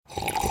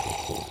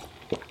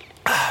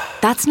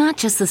That's not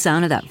just the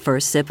sound of that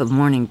first sip of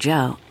Morning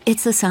Joe.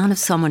 It's the sound of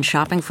someone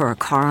shopping for a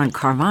car on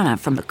Carvana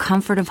from the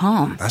comfort of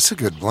home. That's a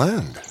good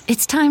blend.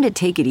 It's time to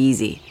take it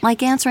easy,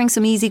 like answering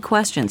some easy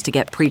questions to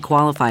get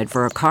pre-qualified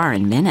for a car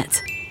in minutes.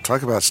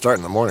 Talk about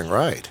starting the morning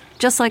right.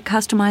 Just like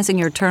customizing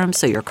your terms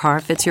so your car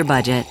fits your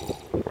budget.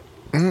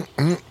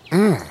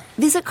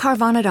 Visit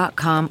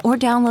Carvana.com or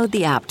download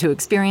the app to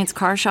experience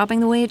car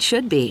shopping the way it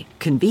should be.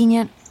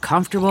 Convenient,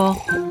 comfortable.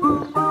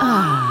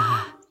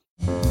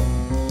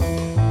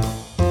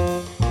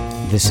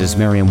 This is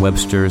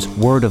Merriam-Webster's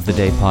Word of the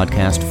Day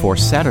podcast for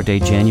Saturday,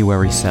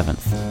 January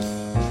 7th.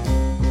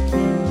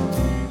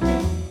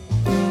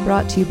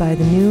 Brought to you by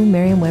the new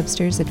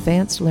Merriam-Webster's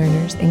Advanced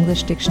Learners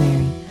English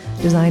Dictionary,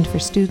 designed for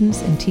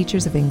students and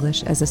teachers of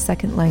English as a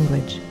second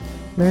language.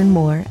 Learn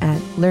more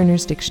at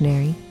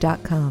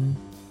learnersdictionary.com.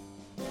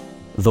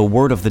 The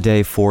word of the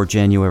day for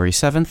January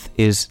 7th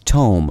is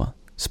tome,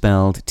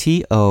 spelled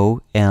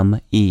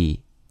T-O-M-E.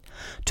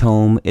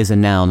 Tome is a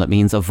noun that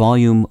means a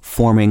volume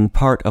forming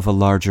part of a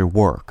larger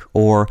work,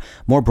 or,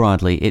 more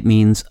broadly, it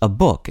means a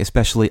book,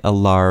 especially a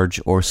large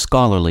or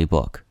scholarly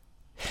book.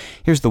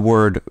 Here's the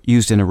word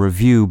used in a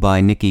review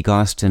by Nicki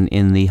Gostin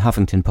in the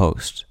Huffington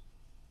Post.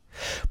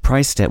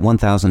 Priced at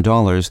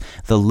 $1,000,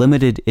 the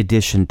limited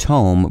edition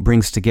tome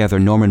brings together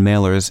Norman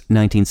Mailer's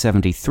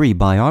 1973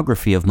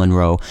 biography of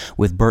Monroe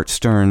with Bert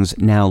Stern's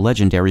now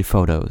legendary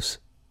photos.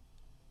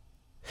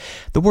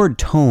 The word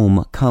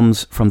tome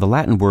comes from the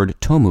Latin word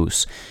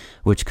tomus,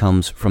 which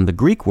comes from the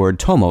Greek word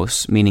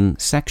tomos, meaning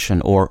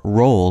section or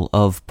roll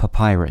of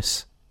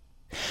papyrus.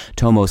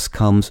 Tomos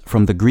comes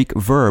from the Greek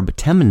verb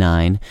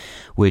temnein,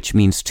 which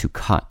means to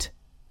cut.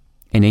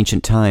 In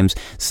ancient times,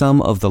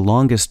 some of the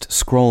longest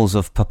scrolls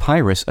of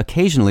papyrus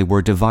occasionally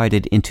were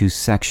divided into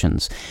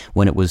sections.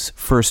 When it was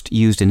first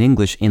used in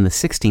English in the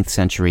 16th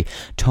century,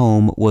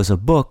 tome was a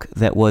book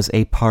that was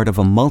a part of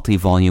a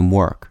multi-volume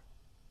work.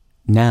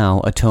 Now,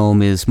 a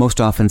tome is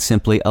most often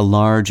simply a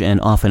large and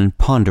often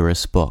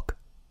ponderous book.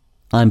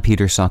 I'm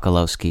Peter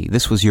Sokolowski.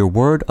 This was your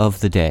Word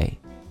of the Day.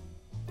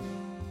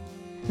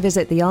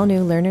 Visit the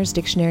all-new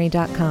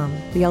learnersdictionary.com,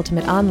 the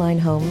ultimate online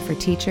home for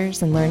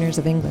teachers and learners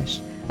of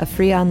English. A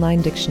free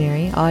online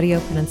dictionary, audio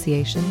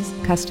pronunciations,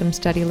 custom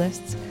study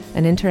lists,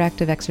 and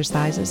interactive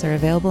exercises are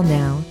available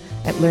now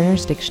at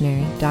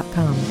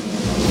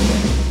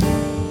learnersdictionary.com.